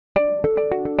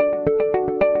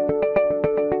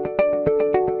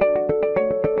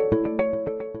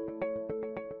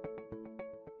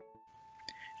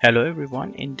Hello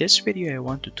everyone, in this video I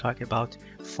want to talk about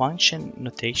function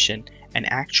notation and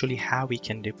actually how we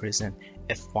can represent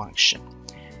a function.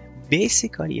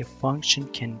 Basically, a function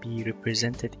can be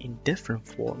represented in different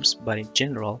forms, but in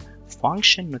general,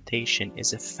 function notation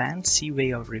is a fancy way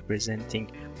of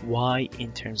representing y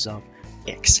in terms of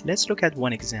x. Let's look at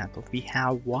one example. We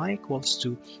have y equals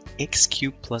to x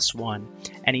cubed plus 1,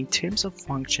 and in terms of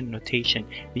function notation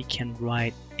we can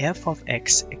write f of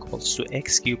x equals to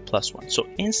x cubed plus 1. So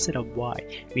instead of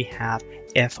y we have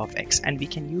f of x, and we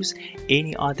can use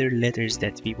any other letters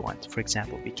that we want. For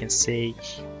example, we can say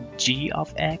g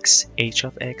of x, h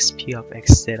of x, p of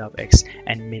x, z of x,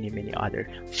 and many other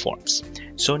forms.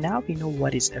 So now we know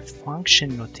what is a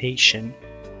function notation.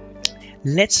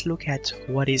 Let's look at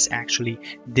what is actually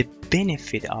the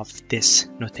benefit of this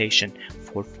notation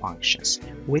for functions.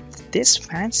 With this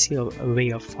fancy way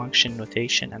of function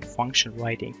notation and function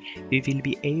writing, we will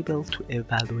be able to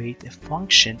evaluate a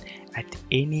function at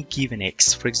any given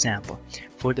x. For example,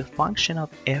 for the function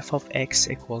of f of x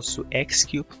equals to x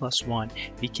cubed plus 1,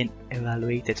 we can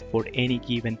evaluate it for any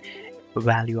given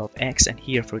value of x, and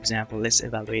here for example let's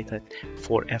evaluate it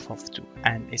for f of 2,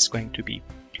 and it's going to be,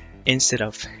 instead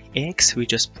of x we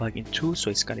just plug in 2, so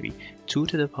it's going to be 2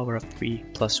 to the power of 3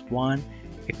 plus 1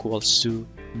 equals to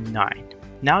 9.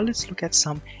 Now let's look at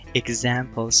some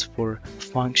examples for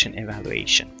function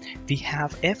evaluation. We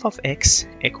have f of x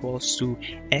equals to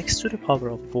x to the power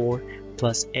of 4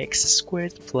 plus x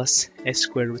squared plus a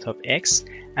square root of x,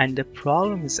 and the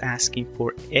problem is asking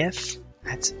for f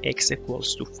at x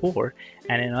equals to 4,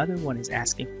 and another one is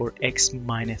asking for x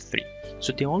minus 3.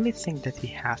 So the only thing that we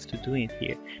have to do in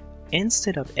here,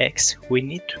 instead of x we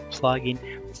need to plug in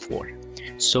 4.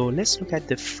 So let's look at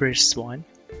the first one.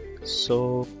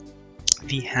 So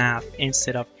we have,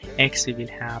 instead of x we will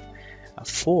have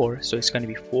 4, so it's going to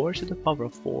be 4 to the power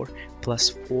of 4 plus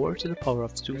 4 to the power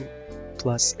of 2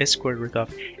 plus a square root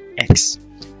of x,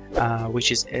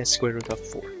 which is a square root of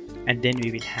 4. And then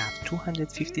we will have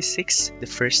 256 the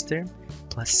first term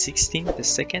plus 16 the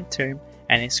second term,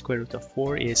 and a square root of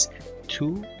 4 is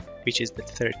 2, which is the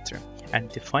third term,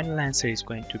 and the final answer is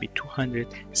going to be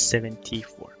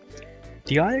 274.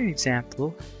 The other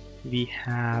example, we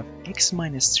have x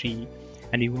minus 3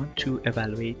 and we want to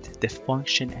evaluate the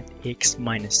function at x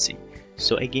minus 3.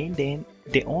 So again, then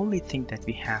the only thing that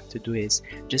we have to do is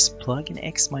just plug in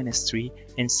x minus 3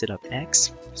 instead of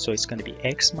x, so it's going to be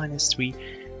x minus 3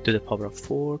 to the power of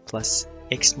 4 plus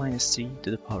x minus 3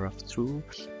 to the power of 2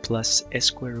 plus a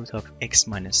square root of x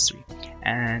minus 3.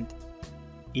 And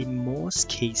in most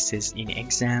cases in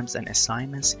exams and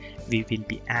assignments we will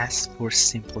be asked for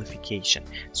simplification,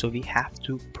 so we have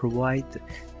to provide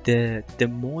the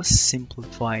most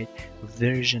simplified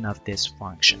version of this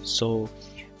function. So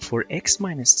for x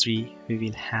minus 3 we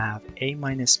will have a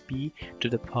minus b to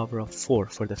the power of 4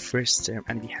 for the first term,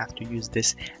 and we have to use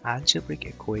this algebraic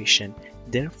equation.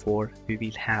 Therefore we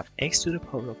will have x to the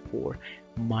power of 4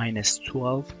 minus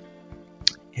 12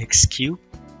 x cubed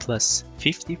plus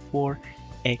 54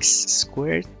 x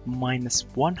squared minus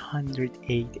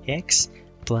 108x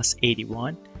plus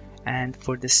 81. And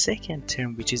for the second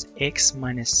term, which is x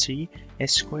minus 3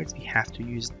 squared, we have to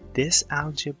use this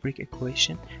algebraic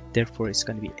equation. Therefore it's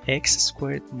going to be x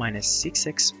squared minus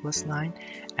 6x plus 9,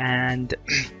 and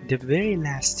the very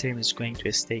last term is going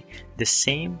to stay the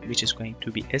same, which is going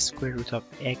to be a square root of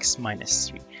x minus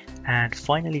 3. And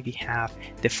finally we have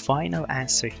the final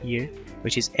answer here,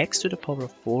 which is x to the power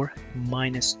of 4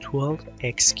 minus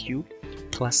 12x cubed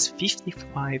plus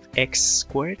 55x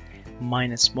squared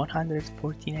minus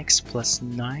 114x plus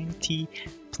 90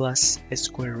 plus a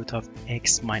square root of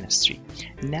x minus 3.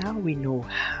 Now we know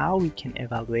how we can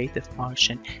evaluate the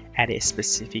function at a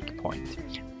specific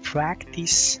point.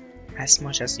 Practice as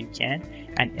much as you can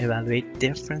and evaluate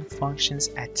different functions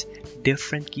at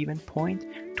different given point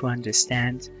to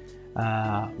understand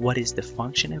what is the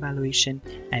function evaluation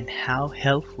and how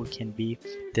helpful can be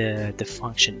the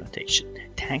function notation.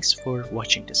 Thanks for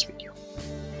watching this video.